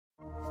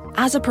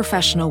As a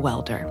professional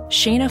welder,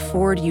 Shayna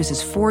Ford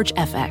uses Forge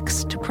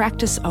FX to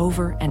practice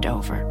over and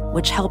over,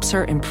 which helps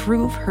her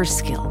improve her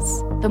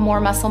skills. The more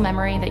muscle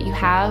memory that you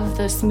have,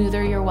 the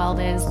smoother your weld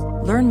is.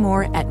 Learn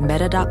more at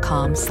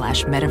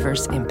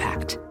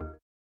meta.com/metaverseimpact.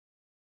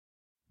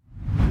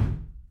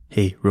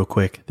 Hey, real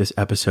quick, this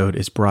episode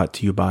is brought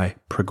to you by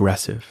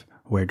Progressive,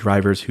 where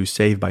drivers who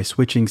save by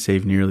switching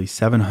save nearly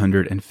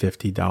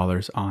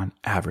 $750 on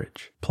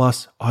average.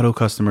 Plus, auto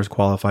customers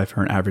qualify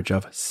for an average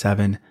of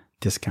 7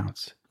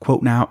 discounts.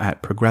 Quote now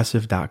at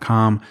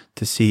progressive.com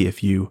to see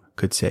if you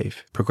could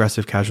save.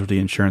 Progressive Casualty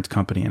Insurance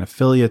Company and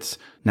Affiliates.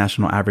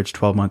 National average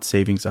 12-month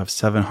savings of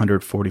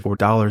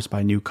 $744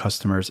 by new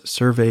customers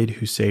surveyed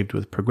who saved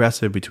with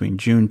Progressive between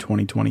June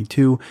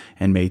 2022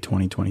 and May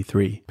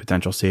 2023.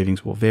 Potential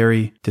savings will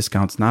vary.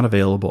 Discounts not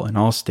available in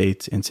all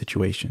states and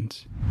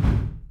situations.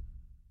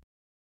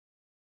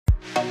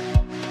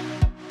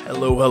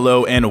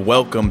 Hello, and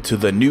welcome to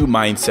the New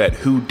Mindset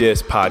Who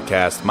Dis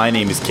podcast. My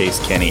name is Case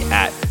Kenny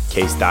at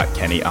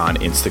Case.Kenny on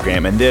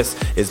Instagram, and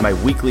this is my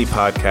weekly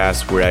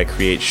podcast where I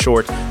create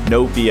short,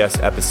 no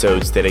BS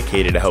episodes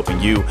dedicated to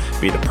helping you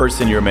be the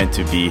person you're meant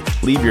to be,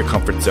 leave your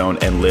comfort zone,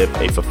 and live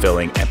a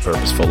fulfilling and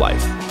purposeful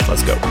life.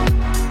 Let's go.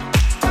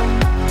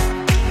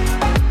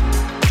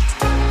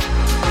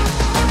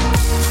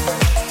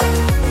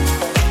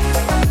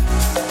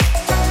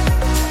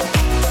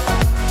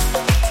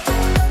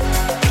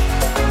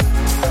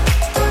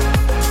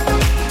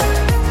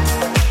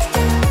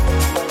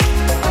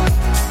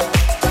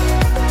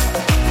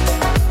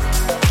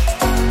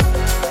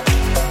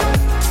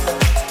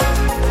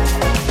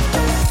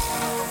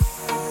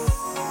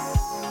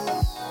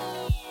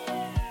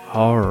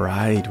 All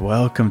right,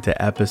 welcome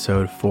to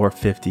episode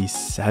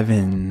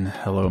 457.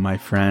 Hello, my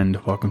friend.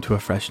 Welcome to a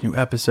fresh new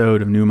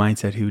episode of New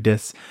Mindset Who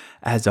Dis.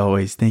 As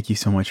always, thank you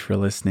so much for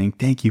listening.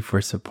 Thank you for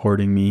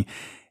supporting me.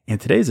 And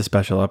today is a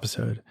special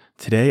episode.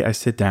 Today, I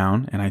sit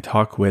down and I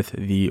talk with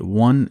the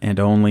one and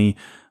only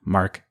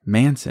Mark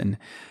Manson.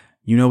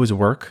 You know his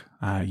work.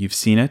 You've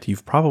seen it.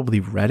 You've probably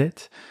read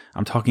it.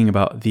 I'm talking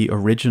about the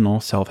original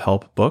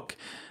self-help book,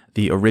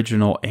 the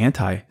original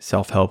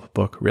anti-self-help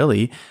book,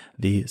 really,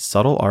 The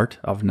Subtle Art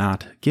of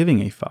Not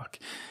Giving a Fuck.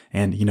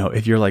 And, you know,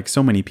 if you're like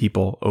so many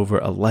people, over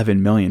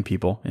 11 million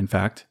people, in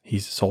fact,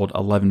 he's sold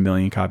 11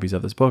 million copies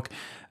of this book,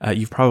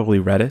 you've probably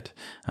read it,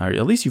 or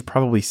at least you've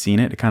probably seen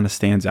it. It kind of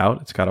stands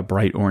out. It's got a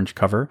bright orange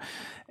cover.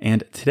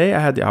 And today I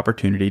had the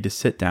opportunity to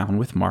sit down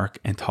with Mark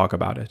and talk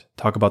about it,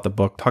 talk about the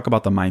book, talk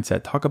about the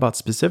mindset, talk about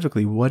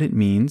specifically what it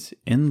means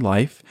in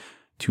life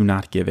to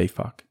not give a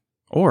fuck.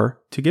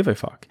 Or to give a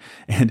fuck.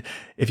 And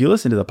if you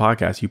listen to the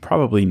podcast, you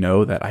probably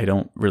know that I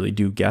don't really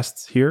do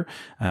guests here.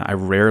 I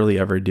rarely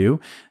ever do.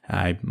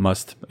 I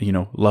must,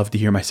 love to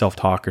hear myself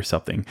talk or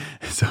something.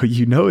 So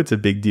it's a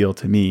big deal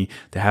to me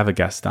to have a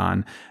guest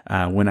on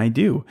when I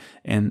do.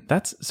 And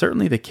that's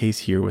certainly the case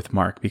here with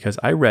Mark, because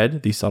I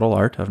read The Subtle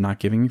Art of Not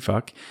Giving a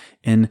Fuck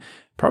in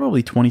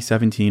probably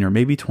 2017 or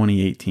maybe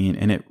 2018.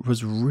 And it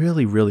was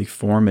really, really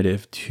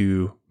formative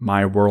to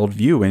my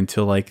worldview and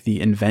to like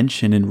the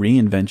invention and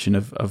reinvention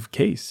of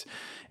Case,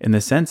 in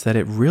the sense that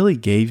it really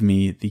gave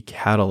me the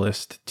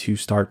catalyst to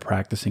start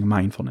practicing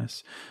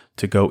mindfulness,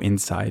 to go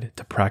inside,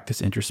 to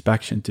practice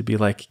introspection, to be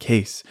like,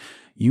 Case,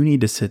 you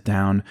need to sit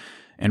down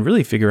and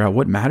really figure out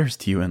what matters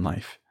to you in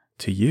life,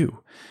 to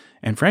you.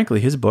 And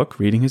frankly,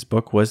 reading his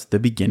book was the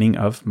beginning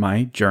of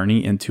my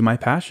journey into my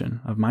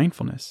passion of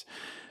mindfulness.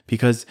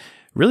 Because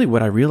really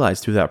what I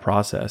realized through that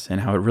process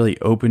and how it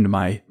really opened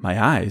my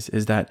eyes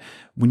is that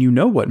when you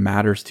know what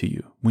matters to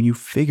you, when you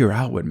figure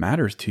out what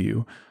matters to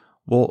you,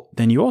 well,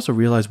 then you also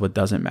realize what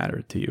doesn't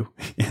matter to you.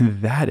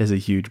 And that is a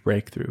huge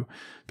breakthrough,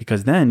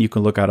 because then you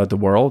can look out at the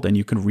world and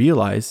you can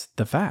realize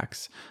the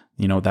facts.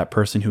 That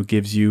person who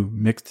gives you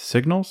mixed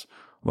signals,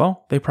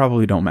 well, they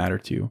probably don't matter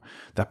to you.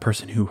 That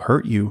person who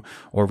hurt you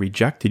or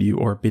rejected you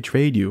or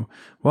betrayed you,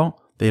 well,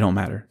 they don't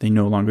matter. They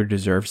no longer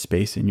deserve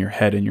space in your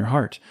head and your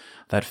heart.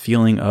 That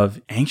feeling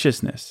of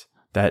anxiousness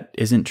that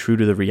isn't true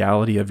to the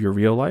reality of your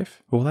real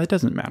life, well, that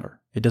doesn't matter.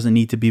 It doesn't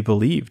need to be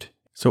believed.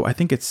 So I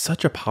think it's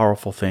such a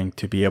powerful thing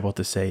to be able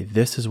to say,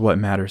 this is what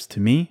matters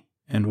to me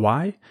and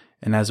why.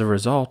 And as a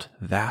result,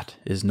 that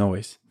is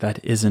noise.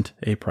 That isn't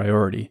a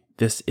priority.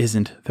 This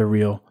isn't the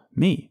real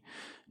me.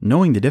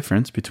 Knowing the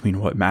difference between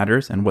what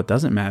matters and what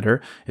doesn't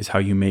matter is how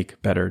you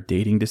make better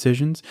dating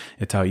decisions.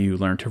 It's how you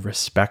learn to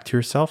respect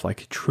yourself,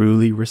 like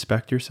truly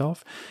respect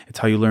yourself. It's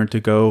how you learn to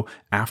go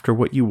after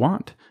what you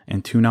want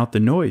and tune out the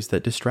noise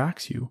that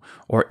distracts you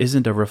or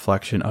isn't a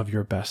reflection of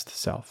your best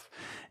self.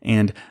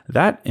 And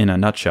that, in a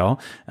nutshell,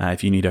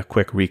 if you need a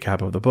quick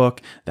recap of the book,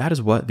 that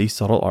is what The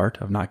Subtle Art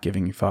of Not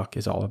Giving a Fuck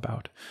is all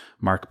about.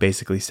 Mark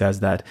basically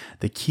says that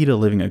the key to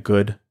living a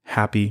good,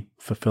 happy,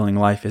 fulfilling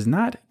life is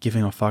not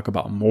giving a fuck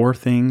about more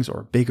things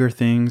or bigger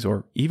things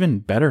or even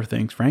better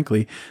things,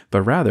 frankly,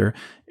 but rather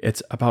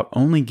it's about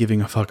only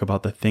giving a fuck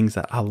about the things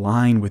that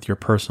align with your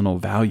personal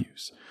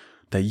values,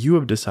 that you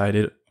have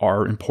decided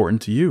are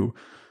important to you.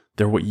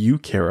 They're what you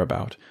care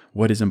about,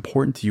 what is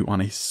important to you on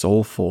a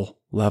soulful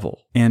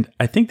level. And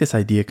I think this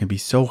idea can be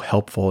so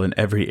helpful in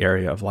every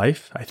area of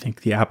life. I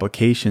think the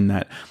application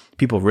that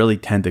people really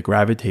tend to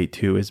gravitate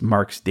to is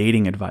Mark's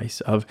dating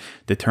advice of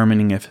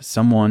determining if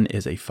someone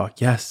is a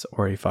fuck yes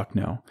or a fuck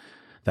no.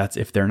 That's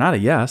if they're not a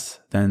yes,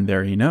 then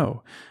they're a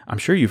no. I'm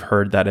sure you've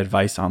heard that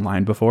advice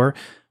online before.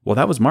 Well,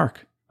 that was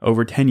Mark.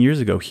 Over 10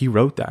 years ago, he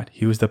wrote that.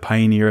 He was the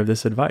pioneer of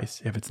this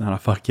advice. If it's not a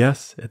fuck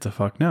yes, it's a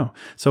fuck no.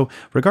 So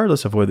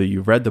regardless of whether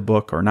you've read the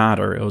book or not,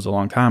 or it was a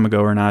long time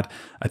ago or not,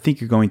 I think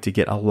you're going to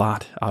get a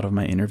lot out of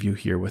my interview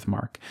here with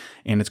Mark.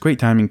 And it's great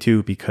timing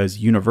too, because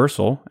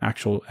Universal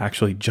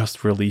actually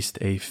just released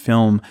a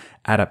film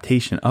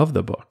adaptation of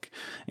the book.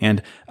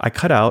 And I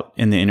cut out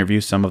in the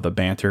interview some of the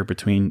banter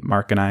between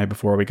Mark and I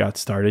before we got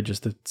started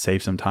just to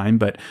save some time.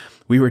 But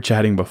we were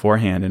chatting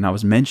beforehand and I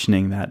was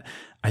mentioning that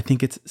I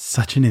think it's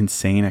such an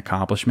insane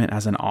accomplishment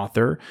as an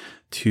author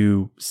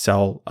to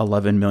sell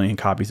 11 million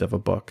copies of a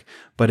book,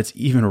 but it's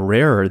even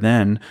rarer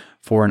then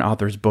for an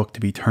author's book to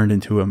be turned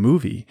into a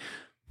movie.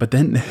 But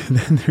then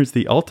there's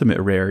the ultimate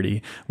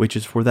rarity, which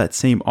is for that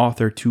same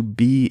author to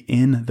be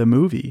in the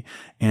movie.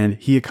 And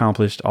he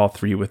accomplished all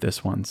three with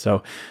this one.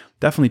 So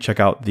definitely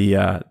check out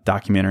the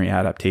documentary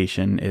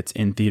adaptation. It's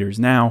in theaters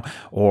now,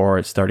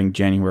 or starting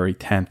January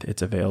 10th,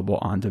 it's available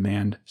on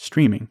demand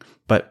streaming.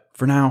 But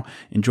for now,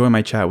 enjoy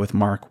my chat with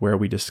Mark where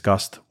we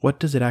discussed what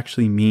does it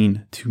actually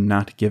mean to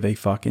not give a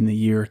fuck in the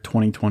year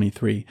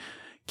 2023?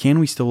 Can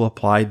we still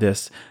apply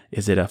this?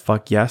 Is it a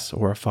fuck yes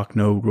or a fuck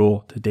no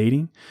rule to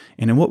dating?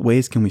 And in what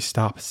ways can we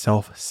stop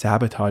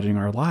self-sabotaging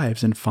our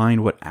lives and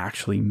find what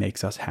actually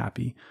makes us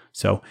happy?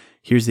 So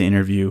here's the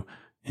interview.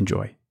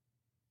 Enjoy.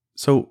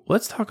 So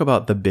let's talk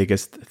about the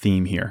biggest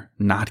theme here,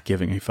 not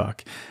giving a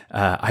fuck.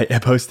 I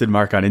posted,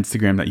 Mark, on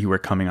Instagram that you were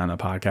coming on the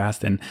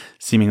podcast, and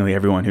seemingly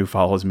everyone who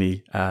follows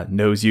me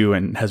knows you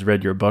and has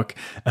read your book.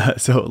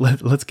 So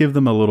let's give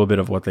them a little bit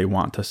of what they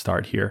want to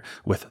start here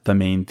with the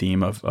main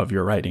theme of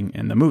your writing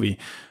in the movie.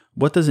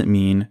 What does it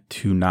mean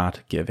to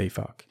not give a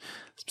fuck?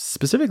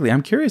 Specifically,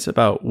 I'm curious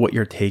about what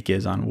your take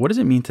is on what does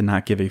it mean to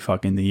not give a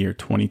fuck in the year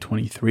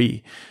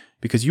 2023?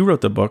 Because you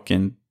wrote the book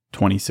in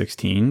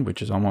 2016,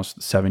 which is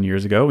almost 7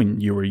 years ago,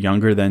 and you were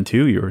younger then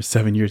too. You were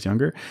 7 years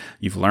younger.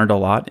 You've learned a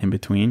lot in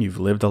between. You've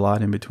lived a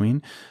lot in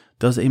between.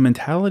 Does a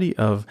mentality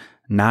of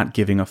not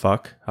giving a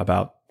fuck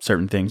about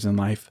certain things in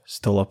life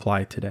still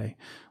apply today?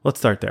 Let's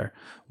start there.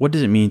 What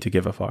does it mean to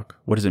give a fuck?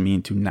 What does it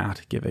mean to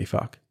not give a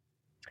fuck?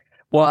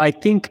 Well, I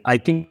think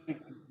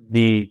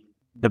the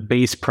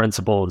base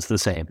principle is the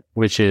same,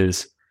 which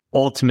is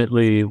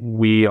ultimately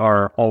we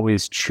are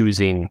always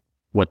choosing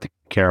what to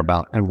care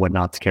about and what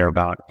not to care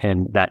about.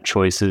 And that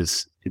choice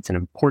it's an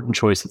important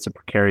choice. It's a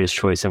precarious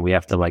choice. And we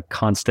have to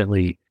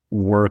constantly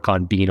work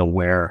on being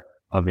aware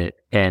of it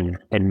and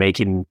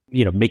making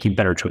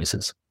better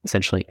choices,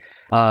 essentially.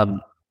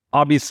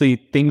 Obviously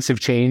things have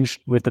changed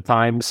with the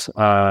times.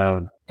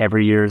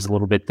 Every year is a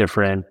little bit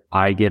different.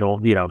 I get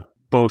old,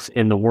 both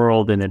in the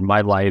world and in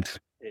my life,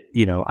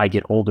 I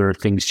get older,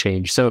 things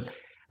change. So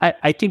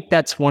I think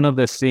that's one of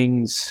the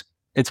things.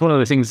 It's one of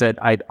the things that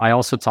I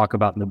also talk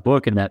about in the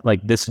book, and that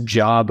this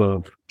job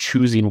of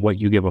choosing what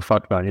you give a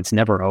fuck about, it's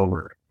never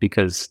over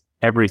because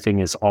everything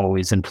is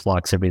always in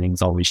flux.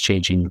 Everything's always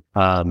changing.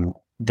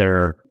 There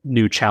are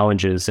new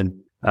challenges in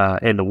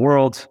the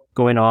world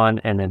going on,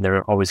 and then there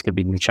are always going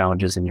to be new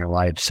challenges in your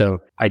life. So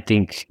I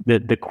think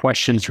that the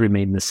questions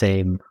remain the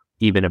same,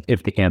 even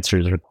if the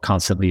answers are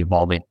constantly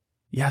evolving.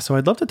 Yeah, so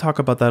I'd love to talk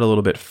about that a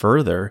little bit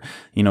further.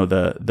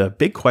 The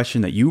big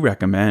question that you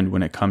recommend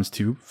when it comes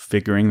to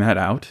figuring that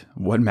out,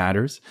 what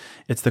matters,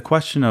 it's the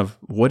question of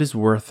what is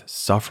worth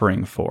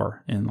suffering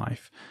for in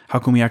life. How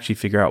can we actually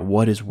figure out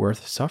what is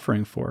worth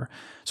suffering for?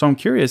 So I'm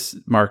curious,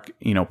 Mark,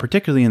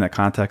 particularly in the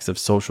context of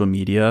social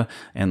media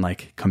and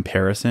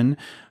comparison,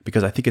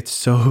 because I think it's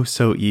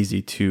so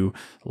easy to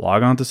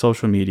log onto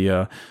social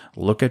media,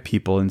 look at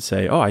people and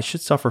say, oh, I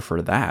should suffer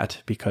for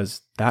that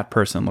because that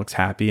person looks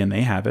happy and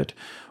they have it.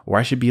 Or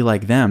I should be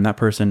like them. That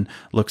person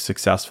looks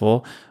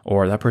successful,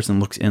 or that person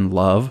looks in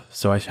love.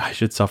 So I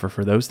should suffer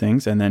for those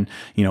things. And then,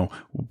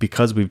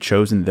 because we've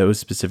chosen those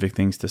specific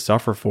things to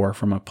suffer for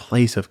from a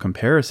place of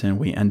comparison,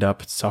 we end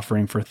up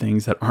suffering for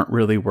things that aren't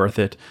really worth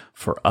it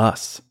for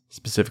us,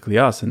 specifically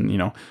us. And,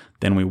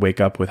 then we wake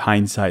up with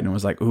hindsight and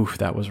was like, ooh,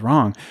 that was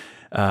wrong.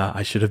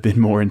 I should have been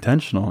more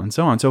intentional and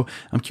so on. So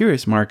I'm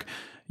curious, Mark,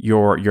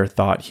 your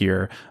thought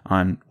here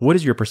on what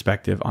is your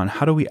perspective on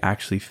how do we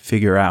actually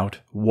figure out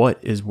what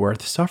is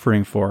worth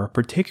suffering for,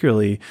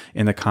 particularly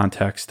in the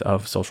context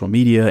of social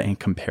media and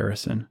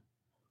comparison?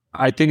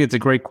 I think it's a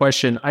great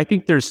question. I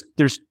think there's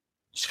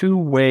two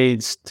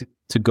ways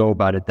to go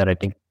about it that I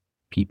think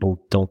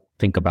people don't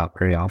think about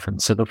very often.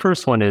 So the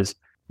first one is,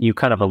 you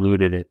kind of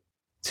alluded it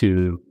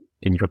to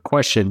in your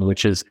question,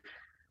 which is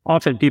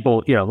often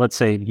people, let's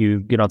say you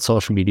get on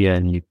social media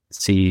and you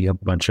see a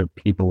bunch of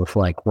people with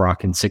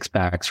rocking six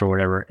packs or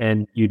whatever,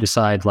 and you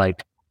decide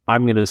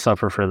I'm going to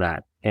suffer for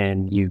that.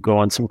 And you go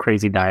on some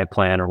crazy diet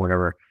plan or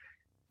whatever,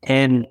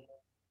 and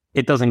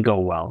it doesn't go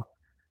well.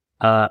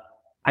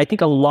 I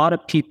think a lot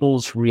of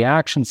people's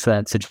reactions to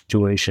that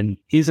situation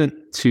isn't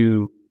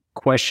to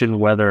question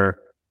whether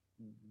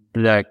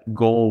that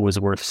goal was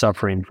worth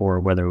suffering for,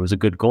 whether it was a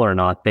good goal or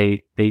not,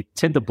 they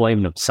tend to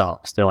blame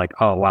themselves. They're like,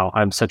 oh, wow,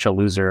 I'm such a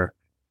loser.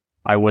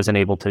 I wasn't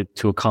able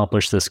to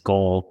accomplish this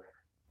goal.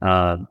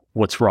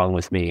 What's wrong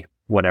with me?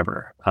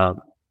 Whatever.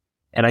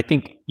 And I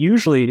think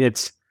usually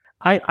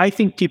I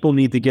think people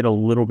need to get a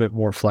little bit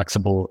more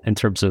flexible in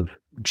terms of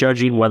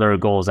judging whether a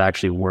goal is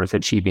actually worth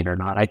achieving or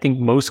not. I think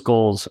most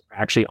goals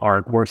actually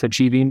aren't worth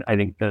achieving. I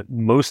think that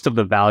most of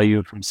the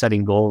value from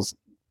setting goals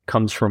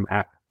comes from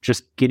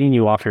just getting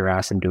you off your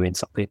ass and doing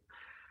something.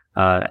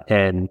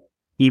 And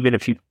even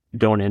if you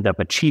don't end up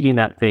achieving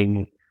that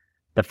thing,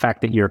 the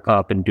fact that you're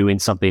up and doing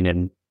something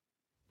and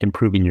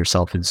improving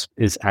yourself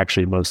is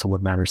actually most of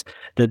what matters.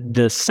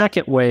 The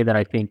second way that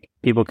I think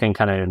people can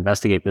kind of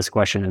investigate this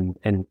question,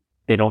 and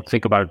they don't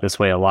think about it this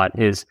way a lot,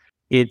 is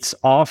it's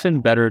often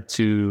better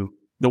to,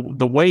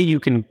 the way you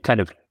can kind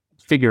of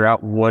figure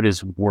out what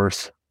is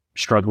worth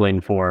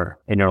struggling for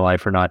in your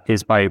life or not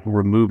is by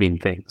removing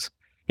things.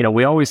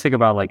 We always think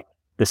about like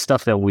the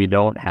stuff that we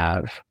don't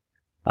have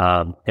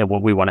and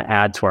what we want to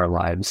add to our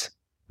lives.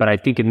 But I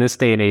think in this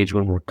day and age,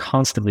 when we're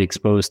constantly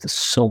exposed to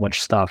so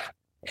much stuff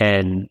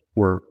and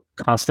we're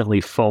constantly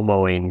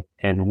FOMOing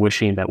and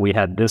wishing that we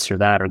had this or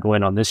that, or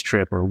going on this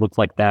trip, or look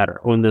like that,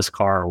 or own this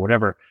car, or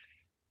whatever,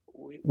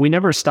 we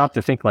never stop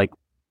to think like,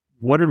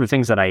 what are the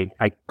things that I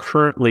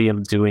currently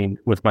am doing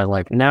with my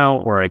life now,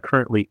 or I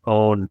currently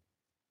own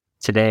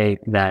today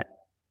that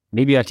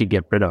maybe I could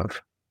get rid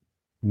of?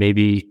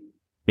 Maybe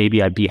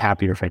I'd be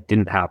happier if I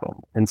didn't have them.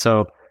 And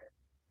so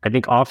I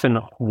think often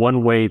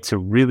one way to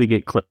really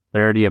get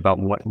clarity about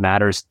what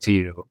matters to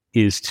you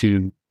is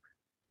to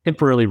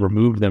temporarily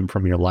remove them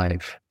from your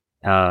life.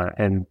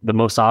 And the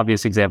most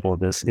obvious example of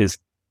this is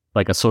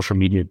like a social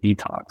media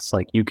detox.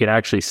 Like you can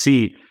actually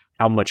see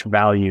how much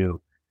value,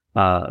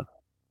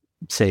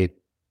 say,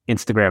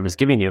 Instagram is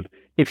giving you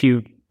if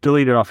you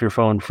delete it off your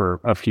phone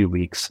for a few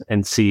weeks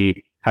and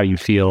see how you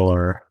feel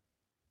or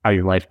how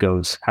your life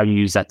goes, how you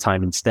use that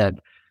time instead.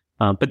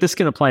 But this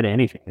can apply to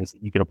anything.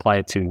 You can apply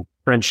it to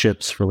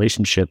friendships,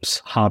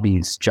 relationships,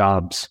 hobbies,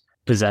 jobs,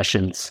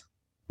 possessions,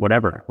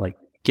 whatever. Like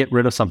get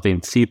rid of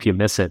something, see if you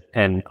miss it.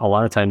 And a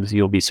lot of times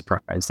you'll be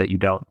surprised that you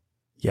don't.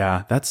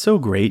 Yeah, that's so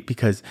great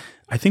because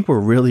I think we're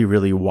really,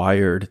 really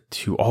wired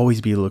to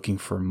always be looking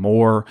for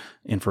more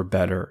and for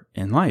better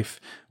in life,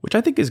 which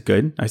I think is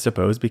good, I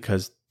suppose,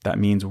 because that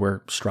means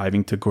we're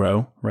striving to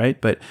grow, right?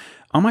 But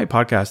on my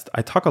podcast,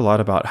 I talk a lot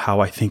about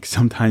how I think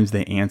sometimes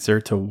the answer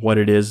to what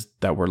it is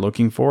that we're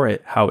looking for,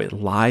 how it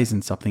lies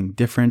in something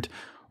different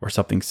or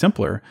something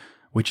simpler,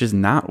 which is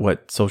not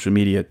what social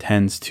media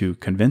tends to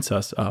convince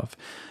us of.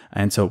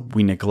 And so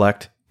we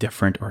neglect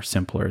different or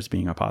simpler as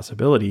being a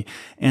possibility.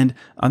 And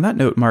on that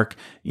note, Mark,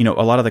 a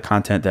lot of the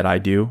content that I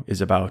do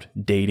is about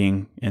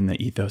dating and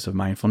the ethos of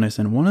mindfulness.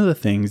 And one of the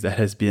things that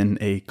has been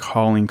a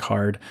calling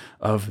card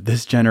of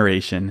this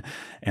generation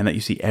and that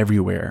you see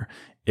everywhere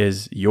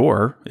is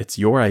it's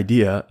your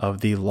idea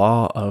of the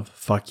law of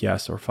fuck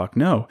yes or fuck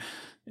no.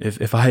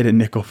 If I had a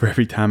nickel for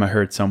every time I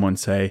heard someone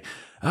say,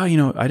 oh,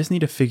 I just need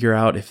to figure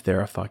out if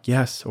they're a fuck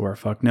yes or a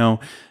fuck no,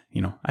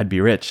 I'd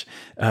be rich.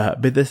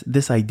 But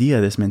this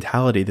idea, this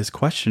mentality, this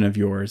question of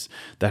yours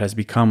that has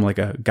become like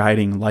a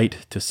guiding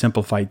light to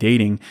simplify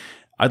dating,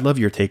 I'd love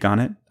your take on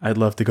it. I'd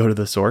love to go to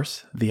the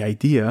source. The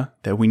idea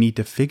that we need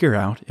to figure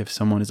out if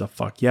someone is a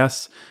fuck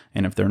yes,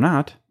 and if they're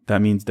not,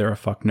 that means they're a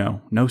fuck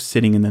no. No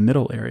sitting in the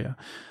middle area.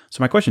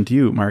 So my question to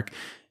you, Mark,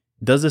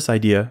 does this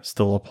idea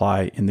still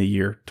apply in the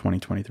year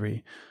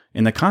 2023?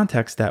 In the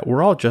context that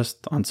we're all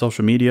just on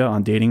social media,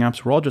 on dating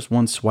apps, we're all just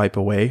one swipe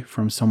away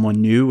from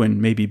someone new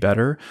and maybe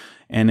better.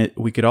 And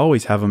we could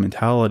always have a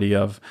mentality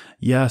of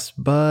yes,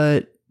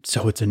 but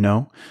so it's a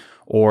no.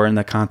 Or in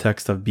the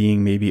context of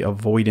being maybe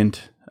avoidant,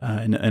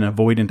 an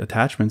avoidant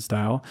attachment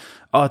style,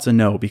 oh, it's a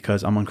no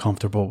because I'm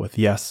uncomfortable with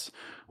yes,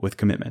 with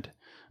commitment.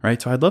 Right.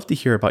 So I'd love to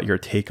hear about your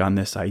take on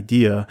this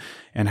idea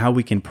and how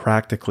we can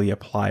practically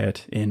apply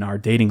it in our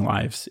dating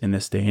lives in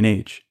this day and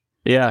age.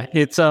 Yeah,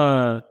 it's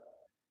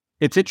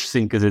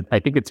interesting because I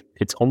think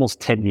it's almost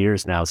 10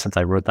 years now since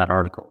I wrote that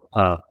article.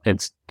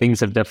 Things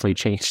have definitely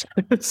changed.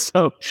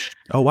 So,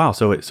 oh wow,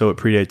 so it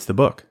predates the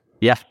book.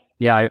 Yeah.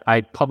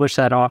 I published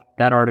that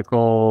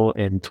article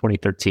in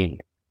 2013.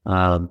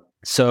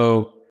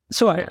 So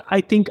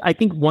I think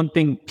one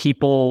thing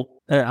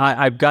people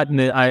I've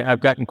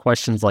gotten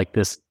questions like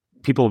this.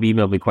 People have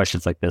emailed me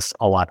questions like this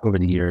a lot over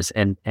the years.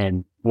 And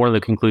one of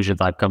the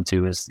conclusions I've come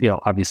to is,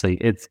 obviously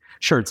it's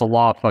a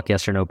law of fuck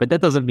yes or no, but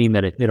that doesn't mean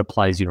that it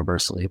applies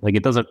universally. Like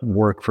it doesn't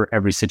work for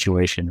every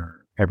situation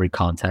or every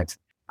context.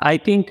 I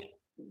think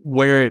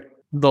where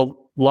the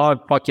law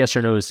of fuck yes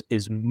or no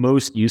is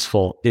most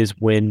useful is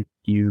when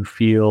you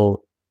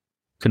feel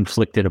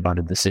conflicted about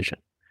a decision.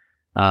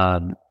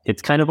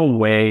 It's kind of a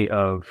way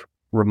of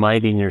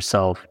reminding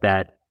yourself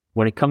that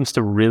when it comes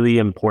to really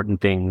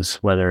important things,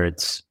 whether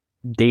it's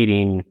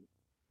dating,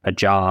 a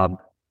job,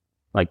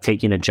 like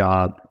taking a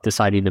job,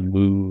 deciding to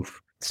move,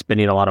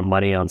 spending a lot of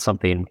money on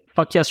something,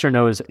 fuck yes or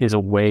no is a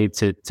way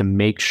to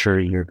make sure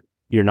you're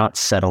not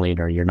settling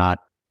or you're not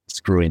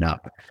screwing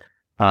up.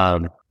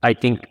 I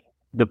think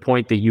the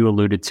point that you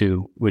alluded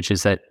to, which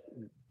is that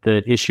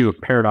the issue of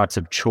paradox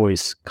of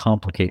choice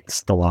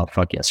complicates the law of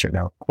fuck yes or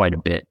no quite a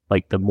bit.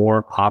 Like the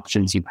more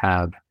options you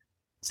have,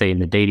 say in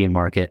the dating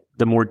market,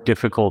 the more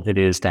difficult it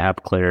is to have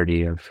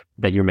clarity of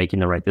that you're making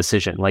the right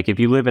decision. Like if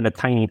you live in a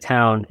tiny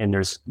town and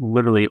there's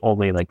literally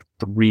only like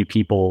three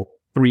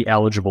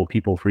eligible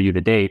people for you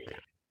to date,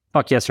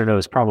 fuck yes or no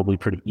is probably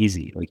pretty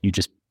easy. Like you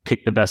just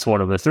pick the best one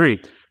of the three.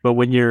 But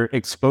when you're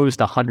exposed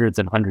to hundreds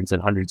and hundreds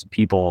and hundreds of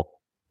people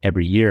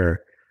every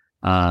year,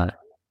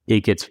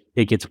 it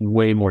gets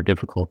way more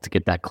difficult to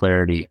get that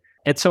clarity.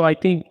 And so I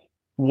think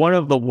one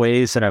of the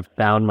ways that I've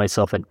found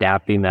myself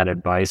adapting that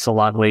advice a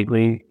lot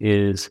lately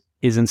is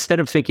instead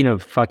of thinking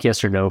of fuck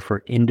yes or no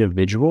for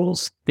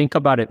individuals, think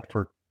about it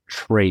for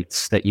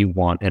traits that you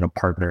want in a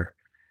partner.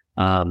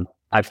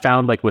 I've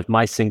found like with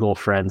my single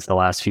friends the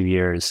last few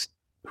years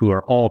who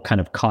are all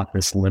kind of caught in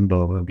this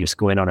limbo of just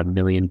going on a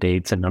million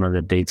dates and none of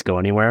the dates go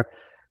anywhere,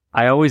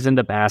 I always end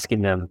up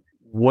asking them,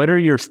 what are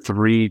your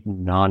 3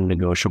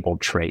 non-negotiable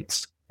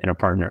traits in a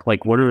partner?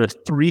 Like, what are the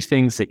 3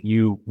 things that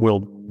you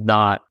will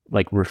not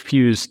like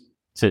refuse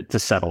to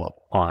settle up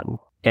on?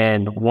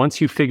 And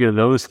once you figure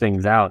those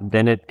things out,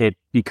 then it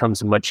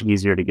becomes much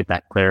easier to get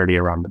that clarity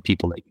around the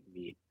people that you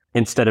meet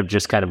instead of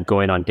just kind of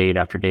going on date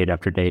after date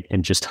after date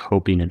and just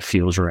hoping it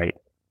feels right.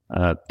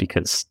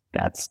 Because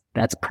that's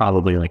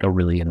probably like a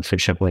really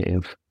inefficient way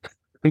of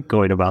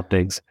going about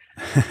things.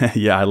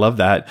 Yeah, I love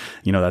that.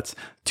 That's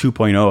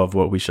 2.0 of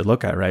what we should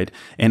look at, right?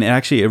 And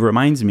it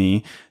reminds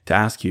me to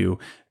ask you,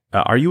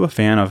 are you a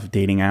fan of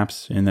dating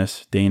apps in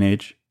this day and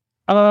age?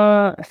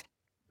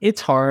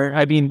 It's hard.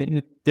 I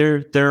mean,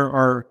 there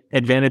are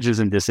advantages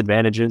and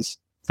disadvantages.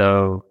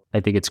 So I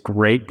think it's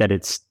great that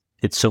it's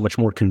so much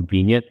more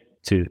convenient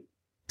to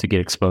get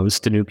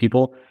exposed to new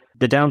people.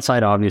 The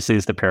downside, obviously,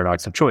 is the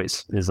paradox of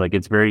choice. Is like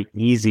it's very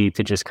easy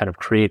to just kind of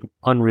create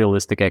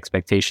unrealistic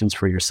expectations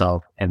for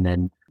yourself and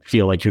then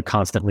feel like you're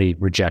constantly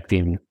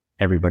rejecting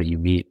everybody you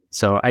meet.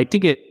 So I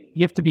think you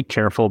have to be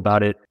careful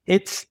about it.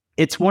 It's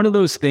one of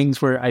those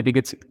things where I think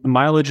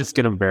mileage is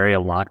going to vary a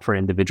lot for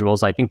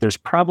individuals. I think there's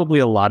probably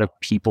a lot of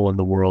people in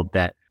the world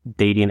that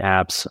dating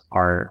apps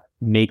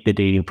make the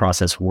dating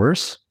process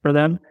worse for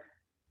them.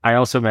 I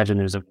also imagine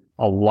there's a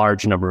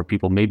large number of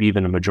people, maybe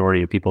even a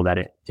majority of people, that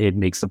it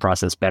makes the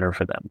process better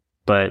for them.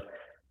 But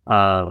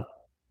I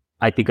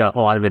think a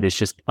lot of it is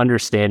just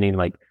understanding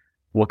like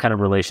what kind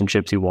of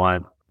relationships you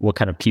want, what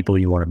kind of people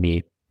you want to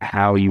meet,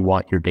 how you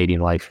want your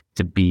dating life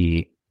to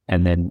be,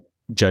 and then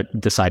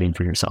deciding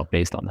for yourself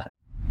based on that.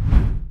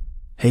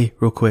 Hey,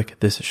 real quick,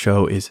 this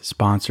show is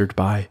sponsored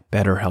by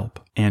BetterHelp.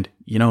 And,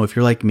 if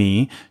you're like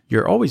me,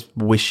 you're always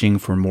wishing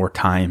for more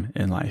time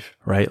in life,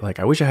 right? Like,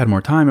 I wish I had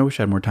more time. I wish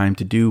I had more time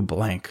to do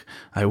blank.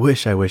 I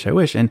wish.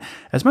 And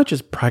as much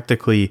as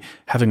practically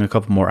having a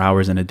couple more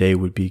hours in a day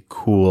would be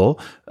cool,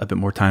 a bit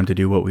more time to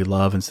do what we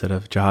love instead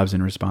of jobs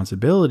and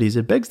responsibilities,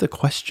 it begs the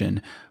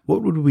question,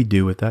 what would we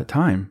do with that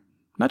time?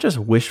 Not just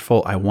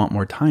wishful, I want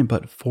more time,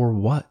 but for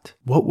what?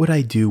 What would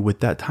I do with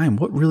that time?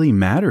 What really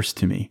matters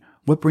to me?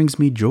 What brings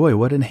me joy?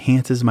 What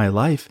enhances my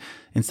life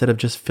instead of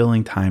just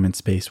filling time and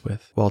space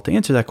with? Well, to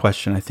answer that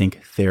question, I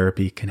think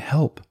therapy can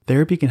help.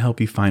 Therapy can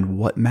help you find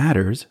what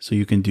matters so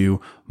you can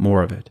do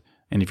more of it.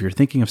 And if you're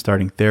thinking of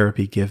starting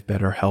therapy, give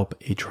BetterHelp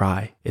a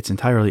try. It's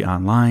entirely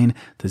online,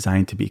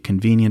 designed to be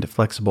convenient,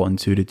 flexible, and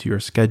suited to your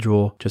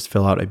schedule. Just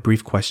fill out a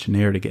brief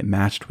questionnaire to get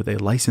matched with a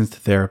licensed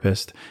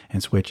therapist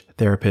and switch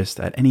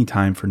therapists at any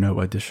time for no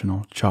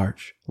additional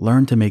charge.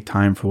 Learn to make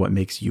time for what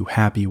makes you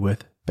happy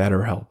with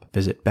BetterHelp.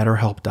 Visit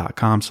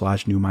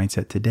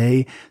betterhelp.com/newmindset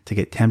today to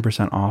get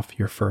 10% off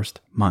your first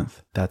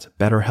month. That's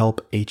BetterHelp,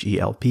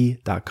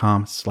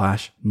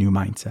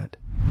 HELP.com/newmindset.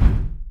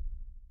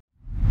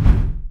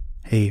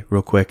 Hey,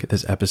 real quick,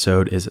 this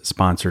episode is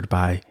sponsored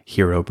by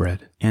Hero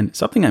Bread. And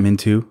something I'm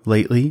into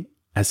lately,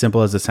 as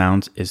simple as it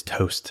sounds, is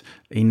toast.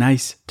 A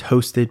nice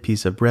toasted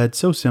piece of bread,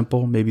 so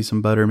simple, maybe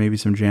some butter, maybe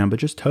some jam, but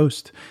just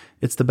toast.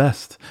 It's the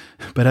best.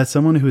 But as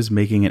someone who is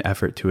making an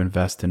effort to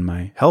invest in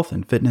my health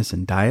and fitness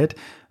and diet,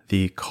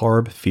 the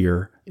carb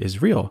fear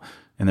is real.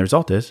 And the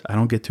result is I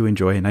don't get to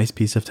enjoy a nice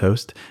piece of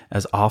toast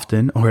as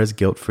often or as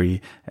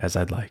guilt-free as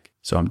I'd like.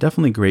 So I'm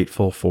definitely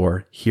grateful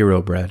for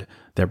Hero Bread.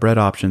 Their bread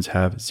options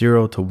have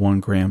 0 to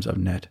 1 grams of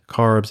net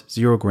carbs,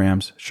 0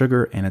 grams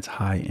sugar, and it's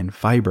high in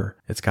fiber.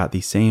 It's got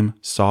the same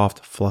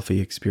soft,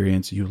 fluffy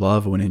experience you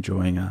love when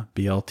enjoying a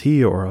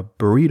BLT or a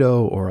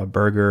burrito or a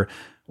burger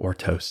or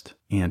toast.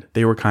 And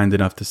they were kind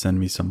enough to send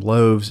me some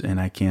loaves,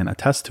 and I can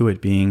attest to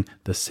it being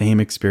the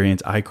same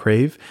experience I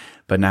crave,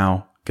 but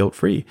now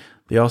guilt-free.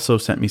 They also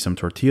sent me some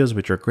tortillas,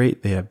 which are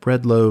great. They have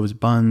bread loaves,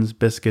 buns,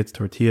 biscuits,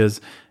 tortillas,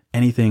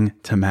 anything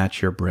to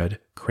match your bread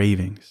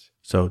cravings.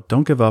 So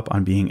don't give up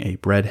on being a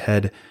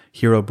breadhead.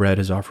 Hero Bread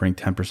is offering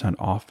 10%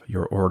 off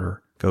your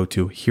order. Go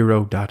to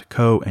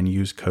hero.co and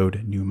use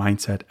code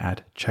NEWMINDSET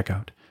at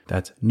checkout.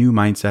 That's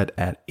NEWMINDSET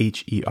at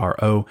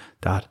HERO.co.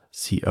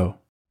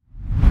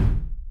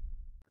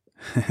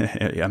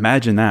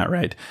 Imagine that,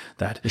 right?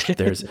 That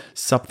there's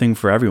something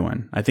for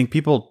everyone. I think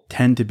people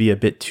tend to be a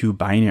bit too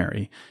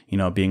binary,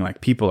 being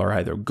like people are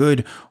either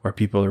good or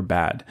people are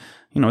bad.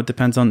 It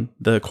depends on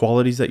the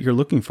qualities that you're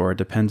looking for. It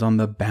depends on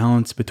the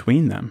balance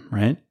between them,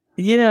 right?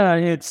 Yeah,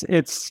 I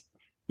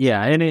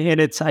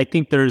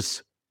think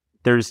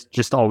there's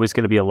just always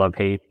going to be a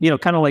love-hate,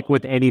 kind of like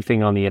with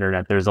anything on the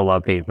internet, there's a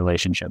love-hate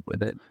relationship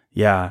with it.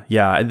 Yeah.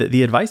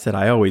 The advice that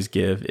I always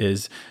give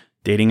is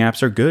dating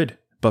apps are good,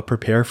 but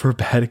prepare for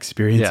bad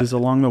experiences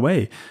along the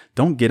way.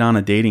 Don't get on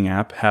a dating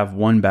app, have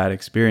one bad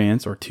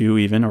experience or two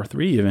even, or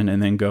three even,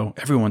 and then go,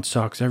 everyone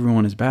sucks,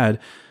 everyone is bad.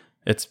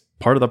 It's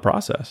part of the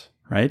process,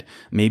 right?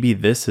 Maybe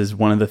this is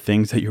one of the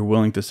things that you're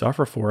willing to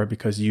suffer for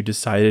because you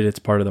decided it's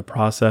part of the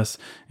process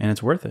and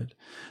it's worth it.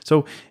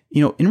 So,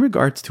 in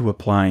regards to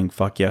applying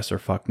fuck yes or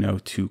fuck no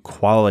to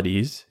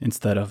qualities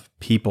instead of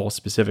people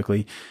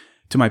specifically,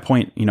 to my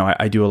point,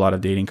 I do a lot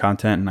of dating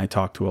content and I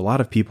talk to a lot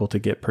of people to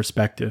get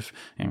perspective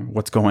and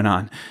what's going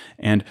on.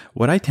 And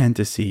what I tend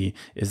to see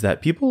is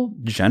that people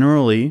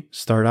generally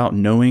start out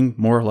knowing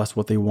more or less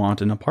what they want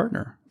in a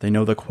partner. They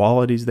know the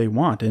qualities they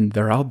want and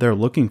they're out there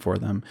looking for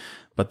them.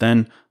 But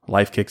then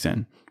life kicks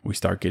in. We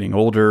start getting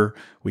older.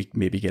 We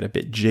maybe get a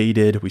bit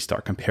jaded. We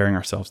start comparing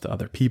ourselves to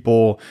other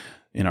people.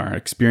 In our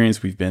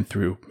experience, we've been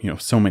through,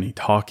 so many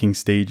talking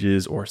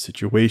stages or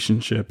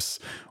situationships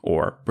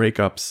or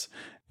breakups.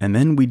 And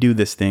then we do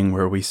this thing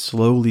where we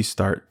slowly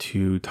start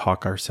to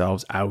talk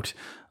ourselves out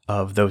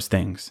of those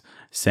things,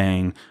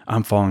 saying,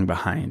 I'm falling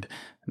behind.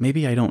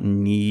 Maybe I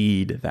don't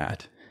need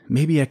that.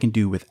 Maybe I can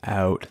do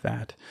without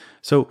that.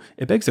 So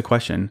it begs the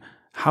question,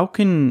 how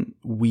can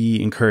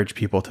we encourage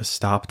people to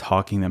stop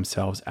talking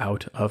themselves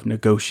out of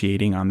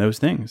negotiating on those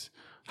things?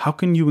 How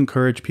can you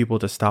encourage people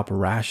to stop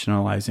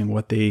rationalizing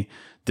what they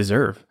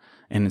deserve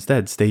and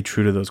instead stay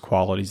true to those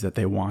qualities that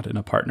they want in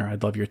a partner?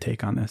 I'd love your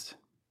take on this.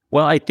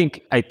 Well, I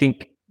think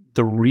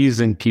the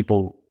reason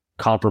people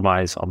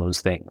compromise on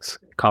those things,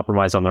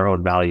 compromise on their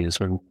own values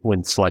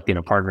when selecting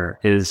a partner,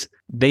 is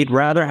they'd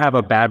rather have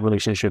a bad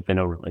relationship than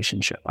no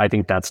relationship. I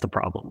think that's the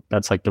problem.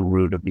 That's like the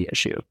root of the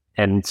issue.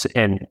 And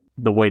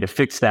the way to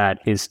fix that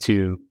is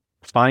to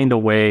find a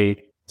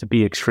way to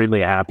be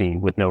extremely happy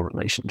with no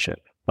relationship.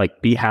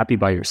 Like, be happy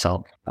by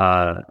yourself,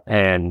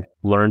 and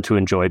learn to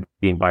enjoy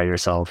being by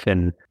yourself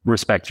and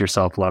respect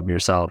yourself, love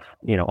yourself.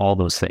 All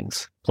those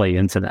things play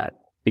into that.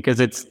 Because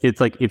it's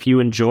like, if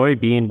you enjoy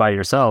being by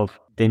yourself,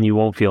 then you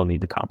won't feel a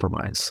need to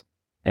compromise.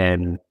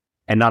 And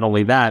not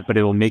only that, but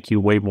it will make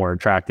you way more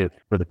attractive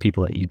for the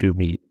people that you do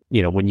meet,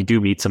 when you do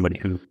meet somebody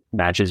who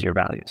matches your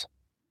values.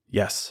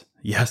 Yes.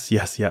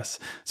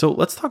 So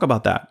let's talk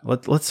about that.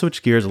 Let's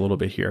switch gears a little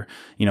bit here.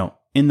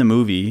 In the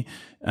movie,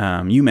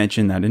 you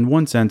mentioned that in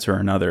one sense or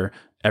another,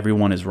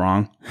 everyone is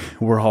wrong.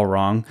 We're all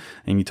wrong.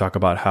 And you talk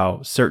about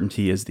how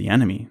certainty is the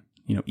enemy.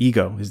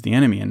 Ego is the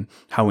enemy and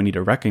how we need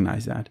to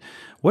recognize that.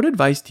 What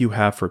advice do you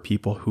have for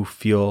people who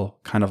feel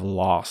kind of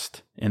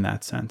lost in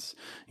that sense?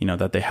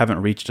 That they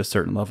haven't reached a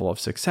certain level of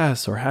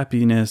success or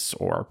happiness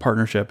or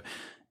partnership.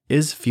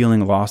 Is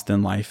feeling lost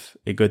in life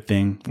a good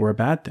thing or a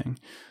bad thing?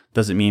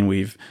 Does it mean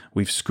we've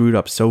screwed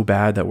up so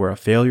bad that we're a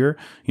failure?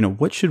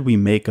 What should we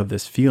make of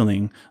this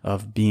feeling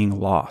of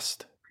being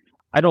lost?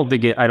 I don't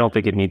think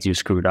it means you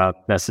screwed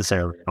up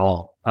necessarily at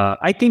all.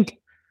 I think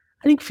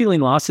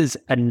feeling lost is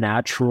a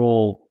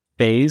natural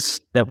phase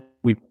that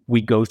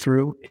we go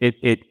through.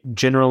 It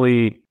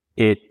generally,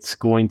 it's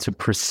going to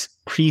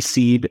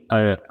precede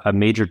a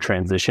major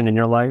transition in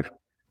your life.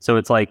 So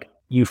it's like,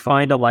 you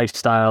find a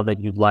lifestyle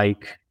that you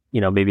like,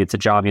 maybe it's a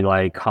job you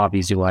like,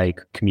 hobbies you like,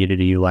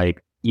 community you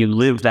like. You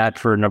live that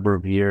for a number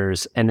of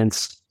years, and then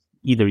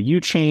either you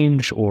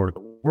change or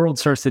the world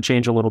starts to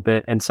change a little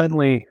bit, and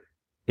suddenly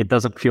it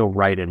doesn't feel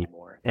right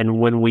anymore. And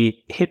when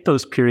we hit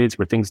those periods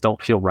where things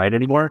don't feel right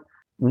anymore,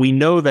 we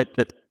know that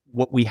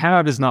what we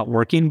have is not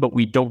working, but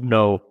we don't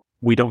know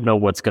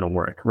what's going to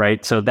work,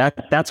 right? So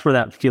that's where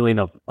that feeling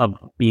of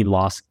being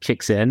lost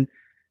kicks in,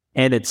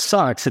 and it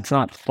sucks. It's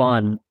not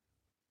fun,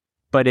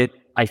 but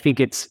I think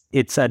it's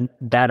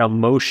that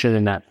emotion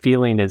and that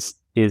feeling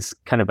is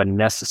kind of a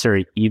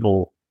necessary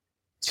evil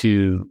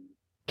to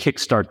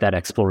kickstart that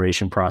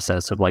exploration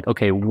process of like,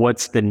 okay,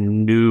 what's the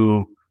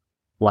new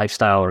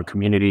lifestyle or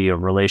community or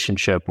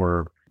relationship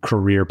or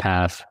career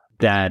path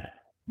that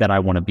I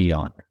want to be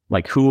on?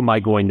 Like, who am I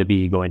going to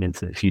be going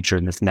into the future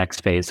in this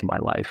next phase of my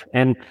life?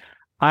 And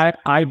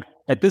I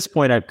at this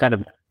point, I've kind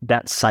of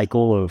that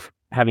cycle of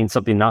having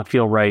something not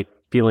feel right,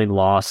 feeling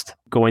lost,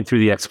 going through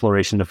the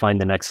exploration to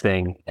find the next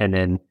thing, and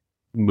then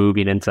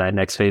moving into that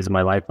next phase of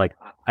my life. Like,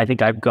 I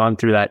think I've gone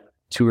through that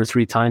 2 or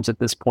 3 times at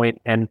this point,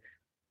 and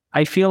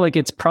I feel like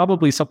it's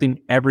probably something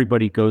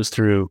everybody goes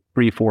through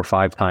 3, 4,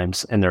 5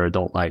 times in their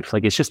adult life.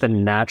 Like, it's just a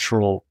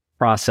natural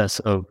process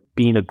of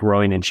being a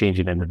growing and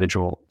changing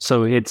individual.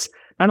 So it's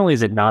not only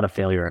is it not a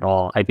failure at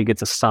all, I think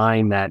it's a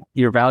sign that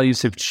your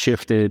values have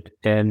shifted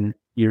and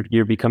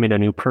you're becoming a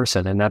new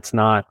person. And that's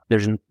not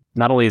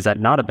only is that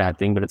not a bad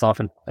thing, but it's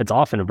often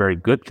a very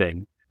good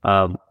thing.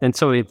 And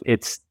so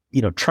it's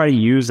try to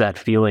use that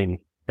feeling,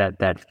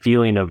 that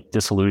feeling of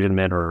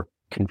disillusionment or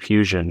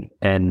confusion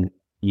and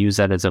use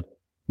that as a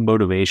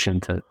motivation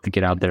to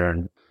get out there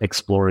and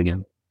explore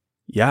again.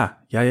 Yeah.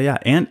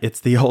 And it's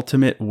the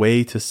ultimate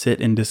way to sit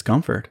in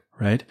discomfort,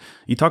 right?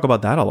 You talk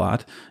about that a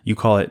lot. You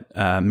call it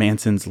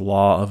Manson's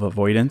law of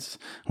avoidance,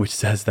 which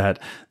says that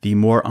the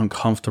more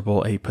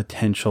uncomfortable a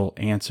potential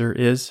answer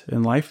is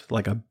in life,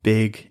 like a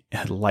big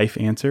life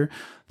answer,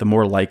 the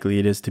more likely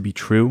it is to be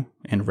true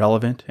and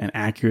relevant and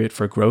accurate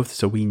for growth.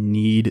 So we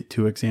need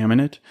to examine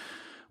it.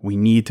 We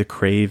need to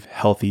crave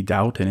healthy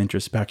doubt and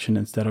introspection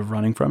instead of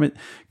running from it.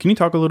 Can you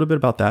talk a little bit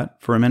about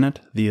that for a minute?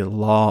 The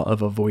law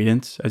of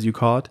avoidance, as you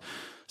call it,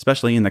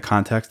 especially in the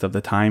context of the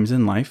times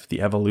in life,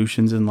 the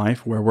evolutions in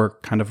life where we're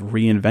kind of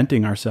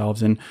reinventing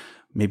ourselves and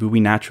maybe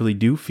we naturally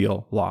do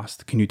feel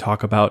lost. Can you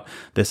talk about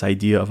this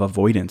idea of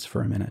avoidance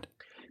for a minute?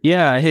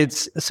 Yeah,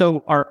 it's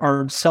so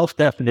our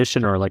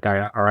self-definition or like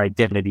our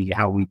identity,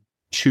 how we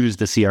choose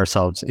to see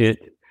ourselves, it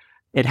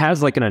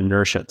has like an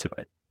inertia to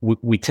it.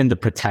 We tend to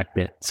protect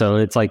it. So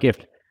it's like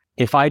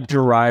if I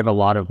derive a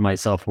lot of my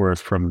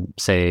self-worth from,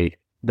 say,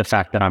 the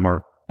fact that I'm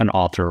an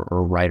author or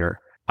a writer,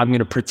 I'm going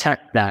to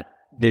protect that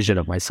vision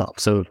of myself.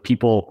 So if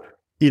people,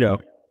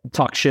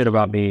 talk shit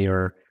about me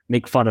or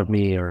make fun of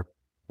me or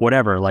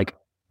whatever, like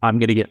I'm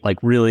going to get like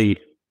really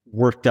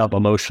worked up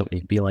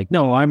emotionally, be like,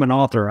 no, I'm an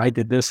author. I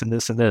did this and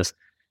this and this.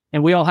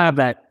 And we all have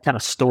that kind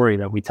of story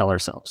that we tell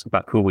ourselves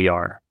about who we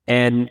are.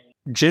 And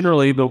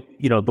generally the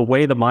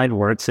way the mind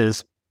works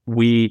is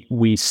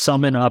we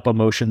summon up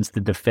emotions to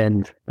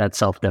defend that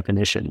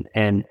self-definition.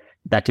 And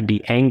that can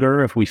be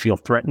anger if we feel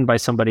threatened by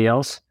somebody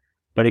else,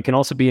 but it can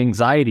also be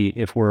anxiety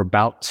if we're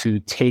about to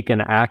take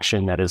an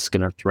action that is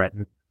going to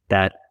threaten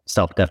that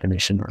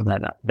self-definition or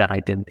that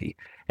identity.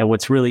 And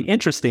what's really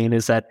interesting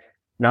is that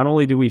not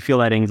only do we feel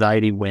that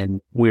anxiety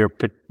when we're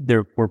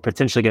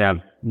potentially going to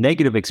have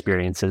negative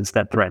experiences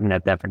that threaten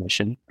that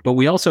definition, but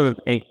we also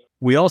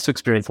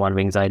experience a lot of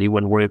anxiety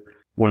when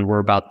we're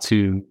about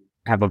to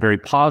have a very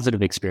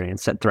positive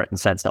experience that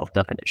threatens that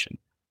self-definition.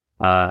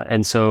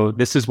 And so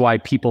this is why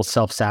people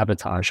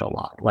self-sabotage a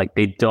lot. Like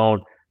they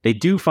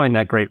do find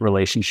that great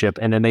relationship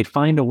and then they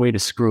find a way to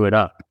screw it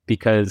up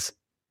because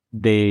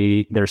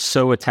they're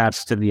so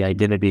attached to the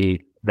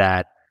identity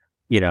that,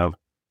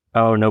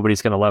 oh,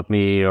 nobody's going to love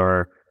me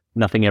or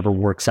nothing ever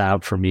works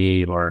out for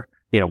me or,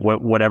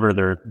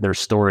 whatever their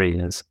story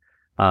is.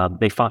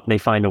 They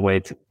find a way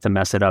to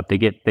mess it up.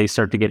 They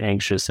start to get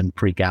anxious and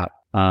freak out.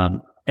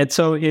 And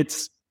so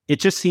it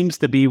just seems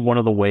to be one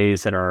of the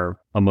ways that our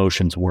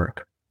emotions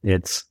work.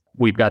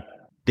 We've got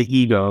the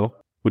ego,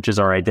 which is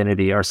our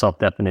identity, our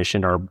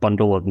self-definition, our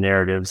bundle of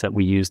narratives that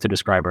we use to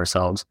describe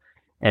ourselves.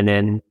 And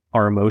then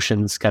our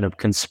emotions kind of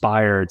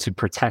conspire to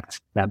protect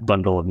that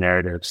bundle of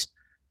narratives.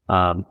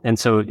 And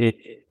so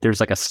there's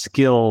like a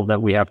skill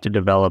that we have to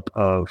develop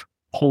of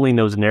pulling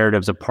those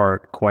narratives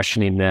apart,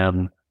 questioning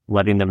them,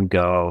 letting them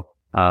go.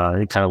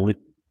 It kind of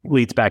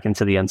leads back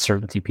into the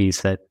uncertainty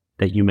piece that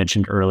you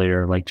mentioned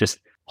earlier, like just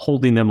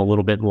holding them a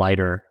little bit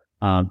lighter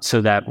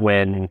so that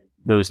when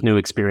those new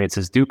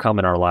experiences do come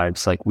in our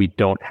lives, like we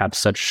don't have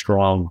such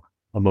strong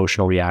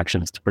emotional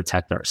reactions to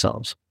protect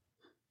ourselves.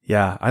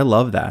 Yeah, I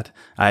love that.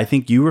 I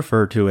think you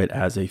refer to it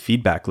as a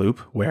feedback loop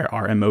where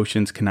our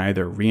emotions can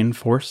either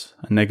reinforce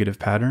a negative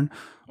pattern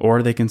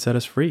or they can set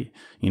us free.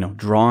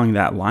 Drawing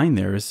that line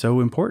there is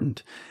so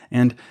important.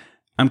 And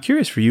I'm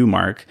curious for you,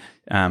 Mark.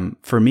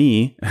 For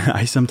me,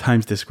 I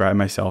sometimes describe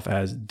myself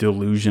as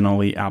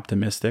delusionally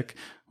optimistic,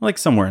 like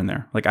somewhere in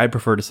there. Like I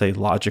prefer to say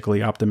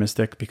logically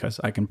optimistic because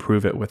I can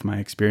prove it with my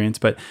experience.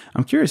 But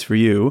I'm curious for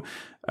you.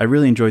 I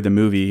really enjoyed the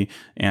movie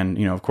and,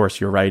 of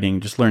course, your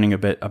writing, just learning a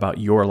bit about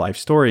your life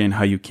story and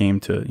how you came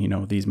to,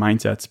 these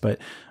mindsets. But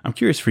I'm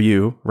curious for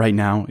you right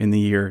now in the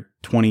year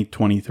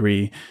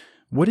 2023,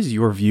 what is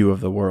your view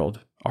of the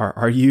world?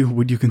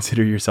 Would you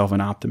consider yourself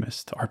an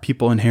optimist? Are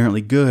people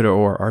inherently good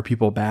or are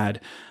people bad?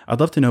 I'd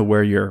love to know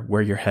where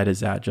your head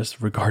is at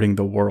just regarding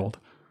the world.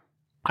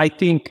 I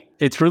think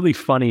it's really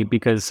funny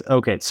because,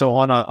 okay, so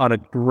on a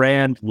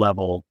grand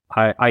level,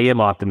 I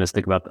am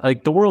optimistic about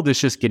like the world is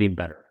just getting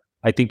better.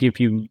 I think if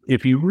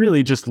you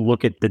really just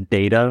look at the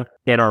data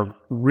and are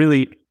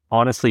really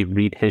honestly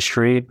read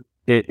history,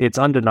 it's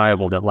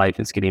undeniable that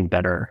life is getting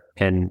better.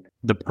 And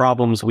the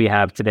problems we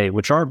have today,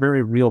 which are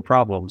very real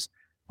problems,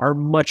 are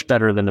much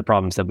better than the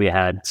problems that we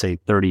had, say,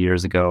 30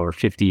 years ago or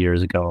 50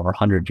 years ago or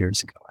 100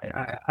 years ago.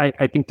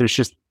 I think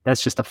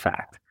that's just a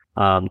fact.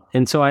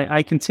 And so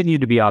I continue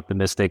to be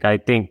optimistic. I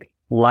think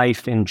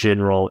life in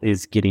general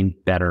is getting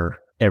better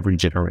every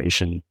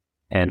generation.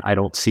 And I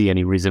don't see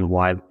any reason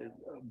why,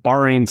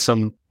 barring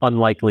some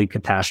unlikely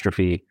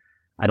catastrophe,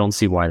 I don't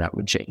see why that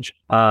would change.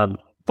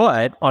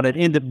 But on an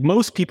end,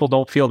 most people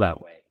don't feel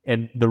that way.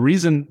 And the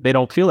reason they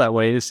don't feel that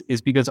way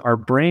is because our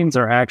brains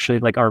are actually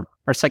like our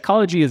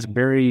psychology is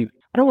very,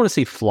 I don't want to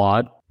say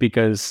flawed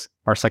because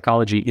our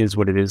psychology is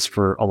what it is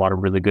for a lot of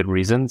really good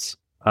reasons.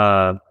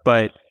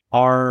 But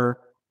our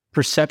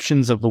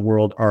perceptions of the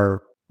world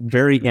are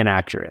very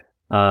inaccurate.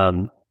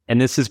 And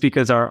this is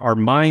because our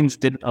minds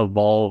didn't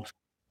evolve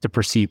to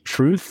perceive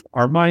truth.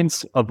 Our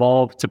minds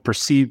evolved to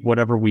perceive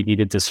whatever we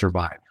needed to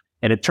survive.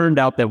 And it turned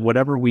out that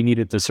whatever we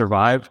needed to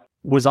survive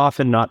was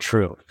often not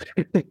true.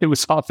 It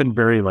was often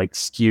very like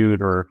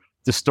skewed or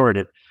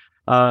distorted.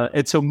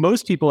 And so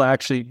most people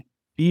actually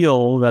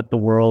feel that the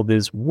world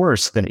is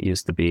worse than it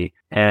used to be.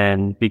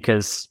 And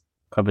because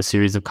of a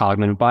series of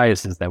cognitive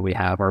biases that we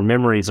have, our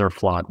memories are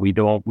flawed.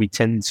 We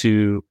tend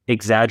to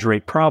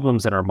exaggerate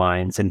problems in our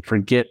minds and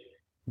forget.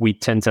 We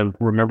tend to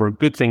remember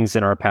good things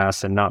in our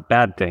past and not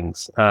bad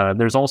things.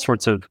 There's all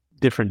sorts of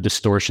different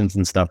distortions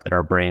and stuff that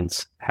our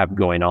brains have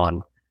going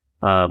on.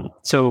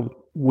 So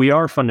we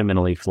are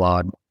fundamentally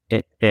flawed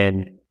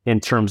in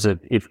terms of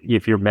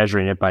if you're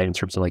measuring it in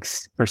terms of like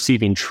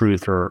perceiving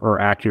truth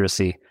or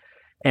accuracy.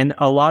 And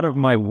a lot of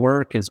my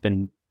work has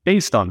been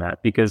based on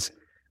that, because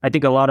I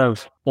think a lot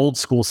of old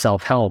school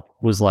self-help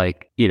was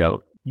like, you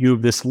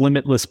have this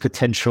limitless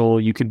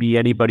potential. You can be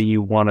anybody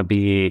you want to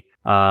be.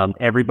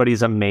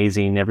 Everybody's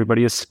amazing.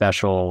 Everybody is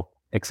special,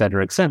 et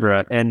cetera, et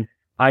cetera. And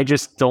I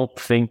just don't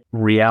think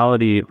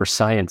reality or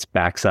science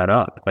backs that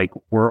up. Like,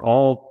 we're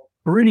all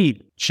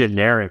pretty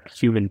generic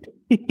human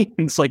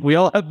beings. Like, we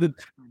all have the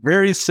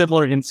very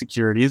similar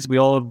insecurities. We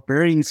all have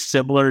very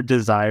similar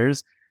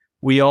desires.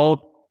 We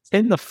all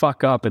tend to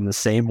fuck up in the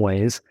same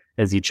ways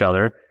as each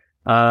other.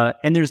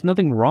 And there's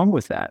nothing wrong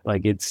with that.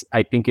 Like,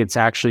 I think it's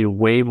actually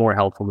way more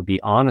helpful to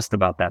be honest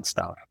about that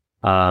stuff,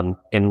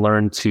 and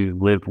learn to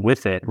live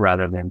with it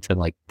rather than to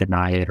like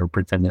deny it or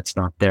pretend it's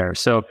not there.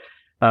 So,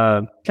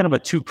 kind of a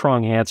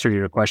two-pronged answer to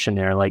your question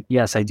there. Like,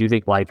 yes, I do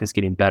think life is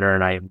getting better,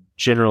 and I am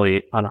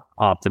generally an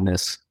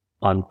optimist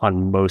on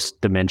most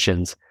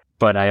dimensions.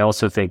 But I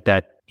also think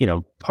that,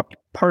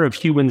 part of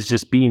humans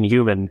just being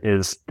human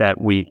is that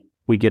we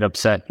get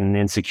upset and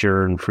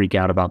insecure and freak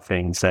out about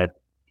things that,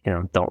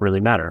 don't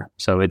really matter.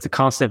 So it's a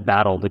constant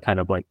battle to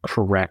kind of like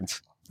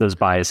correct those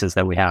biases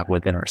that we have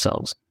within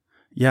ourselves.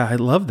 Yeah, I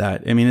love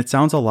that. I mean, it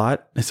sounds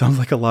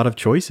like a lot of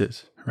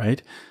choices,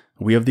 right?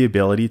 We have the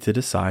ability to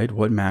decide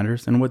what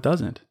matters and what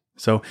doesn't.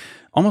 So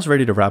almost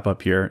ready to wrap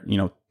up here,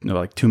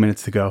 like 2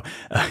 minutes to go.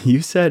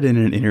 You said in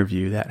an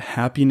interview that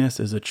happiness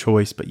is a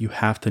choice, but you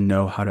have to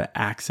know how to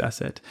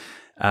access it.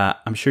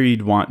 I'm sure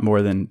you'd want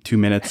more than 2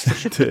 minutes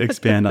to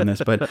expand on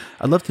this, but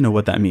I'd love to know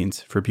what that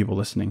means for people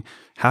listening.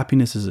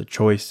 Happiness is a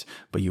choice,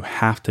 but you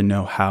have to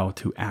know how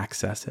to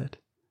access it.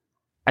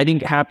 I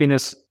think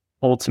happiness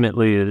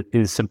ultimately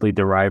is simply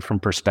derived from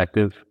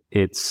perspective.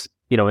 It's,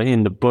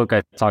 in the book,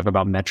 I talk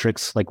about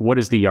metrics, like what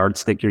is the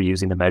yardstick you're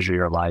using to measure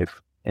your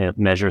life and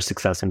measure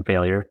success and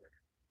failure.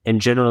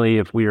 And generally,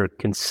 if we are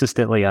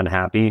consistently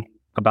unhappy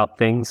about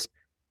things,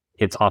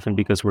 it's often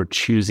because we're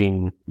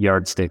choosing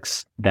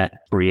yardsticks that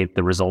create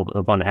the result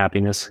of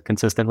unhappiness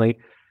consistently.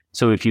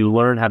 So if you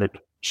learn how to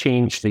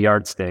change the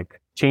yardstick,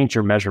 change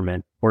your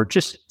measurement, or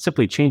just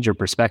simply change your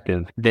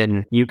perspective,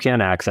 then you can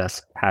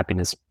access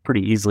happiness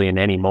pretty easily in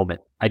any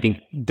moment. I think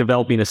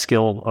developing a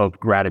skill of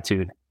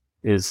gratitude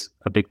is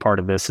a big part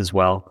of this as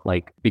well.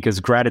 Like, because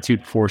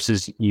gratitude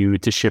forces you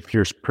to shift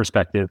your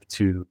perspective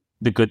to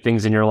the good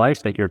things in your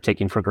life that you're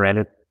taking for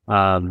granted.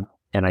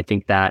 And I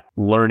think that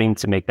learning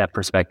to make that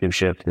perspective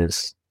shift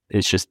is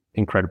just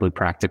incredibly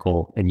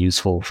practical and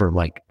useful for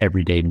like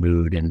everyday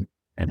mood and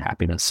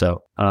happiness.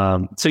 So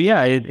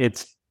yeah,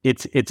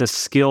 it's a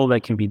skill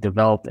that can be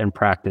developed and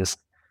practiced,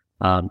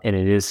 and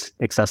it is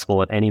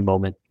accessible at any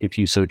moment if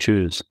you so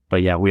choose. But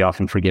yeah, we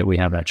often forget we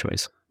have that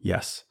choice.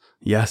 Yes,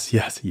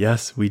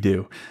 we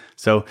do.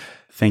 So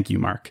thank you,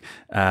 Mark.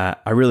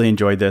 I really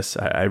enjoyed this.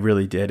 I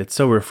really did. It's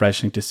so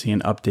refreshing to see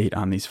an update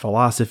on these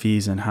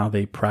philosophies and how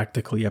they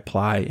practically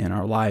apply in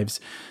our lives.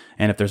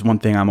 And if there's one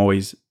thing I'm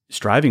always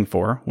striving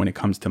for when it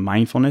comes to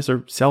mindfulness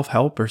or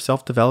self-help or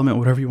self-development,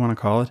 whatever you want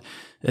to call it,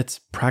 it's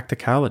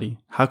practicality.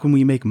 How can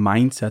we make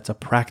mindsets a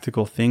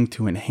practical thing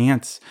to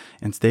enhance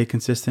and stay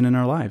consistent in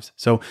our lives?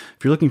 So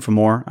if you're looking for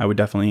more, I would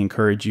definitely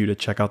encourage you to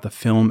check out the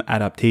film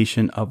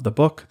adaptation of the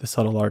book, The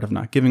Subtle Art of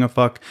Not Giving a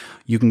Fuck.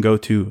 You can go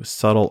to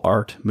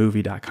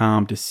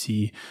subtleartmovie.com to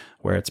see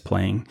where it's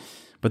playing.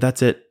 But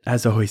that's it.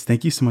 As always,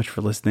 thank you so much for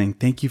listening.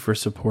 Thank you for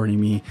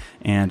supporting me.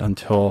 And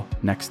until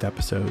next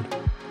episode,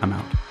 I'm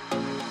out.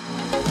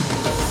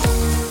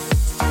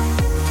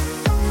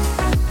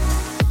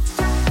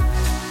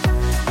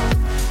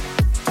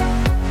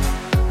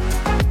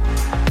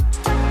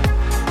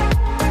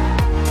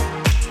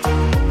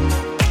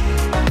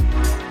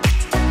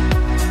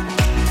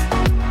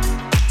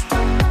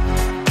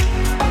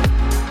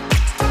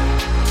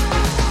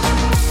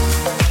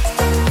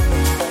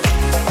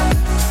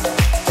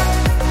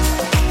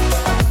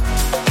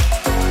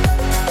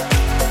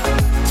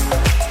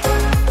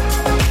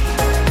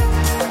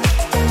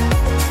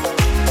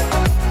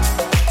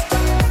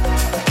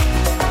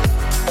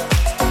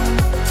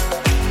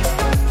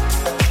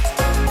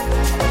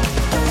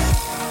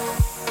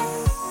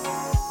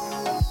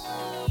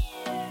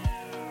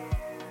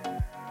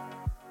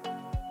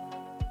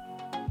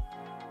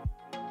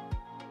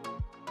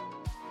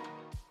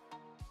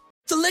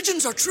 The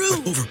legends are true.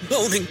 But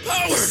overwhelming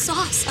power! The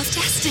sauce of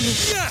destiny.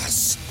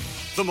 Yes!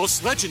 The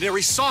most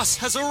legendary sauce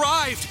has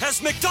arrived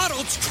as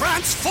McDonald's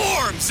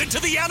transforms into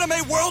the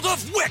anime world of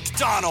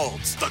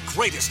WickDonald's. The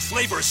greatest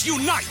flavors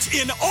unite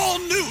in all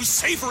new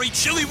savory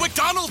chili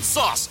McDonald's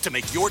sauce to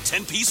make your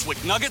 10-piece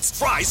Wick Nuggets,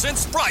 fries, and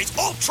Sprite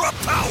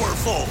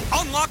ultra-powerful.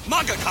 Unlock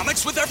manga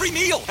comics with every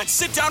meal and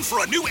sit down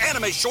for a new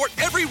anime short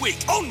every week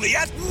only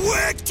at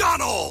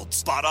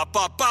WickDonald's.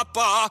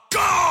 Ba-da-ba-ba-ba,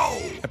 go!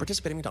 At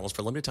participating McDonald's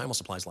for a limited time while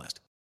supplies last.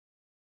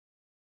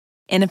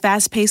 In a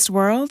fast-paced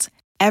world,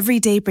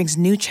 every day brings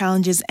new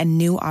challenges and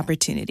new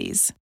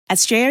opportunities. At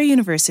Strayer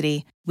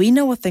University, we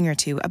know a thing or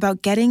two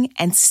about getting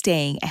and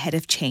staying ahead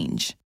of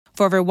change.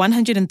 For over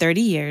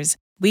 130 years,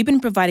 we've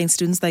been providing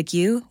students like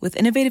you with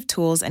innovative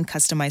tools and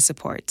customized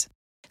support,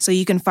 so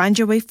you can find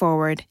your way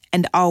forward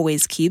and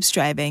always keep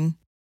striving.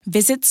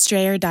 Visit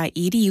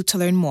strayer.edu to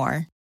learn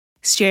more.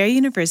 Strayer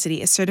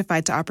University is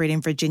certified to operate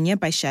in Virginia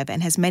by Chev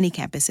and has many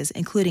campuses,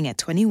 including at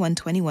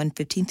 2121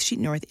 15th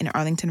Street North in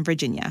Arlington,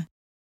 Virginia.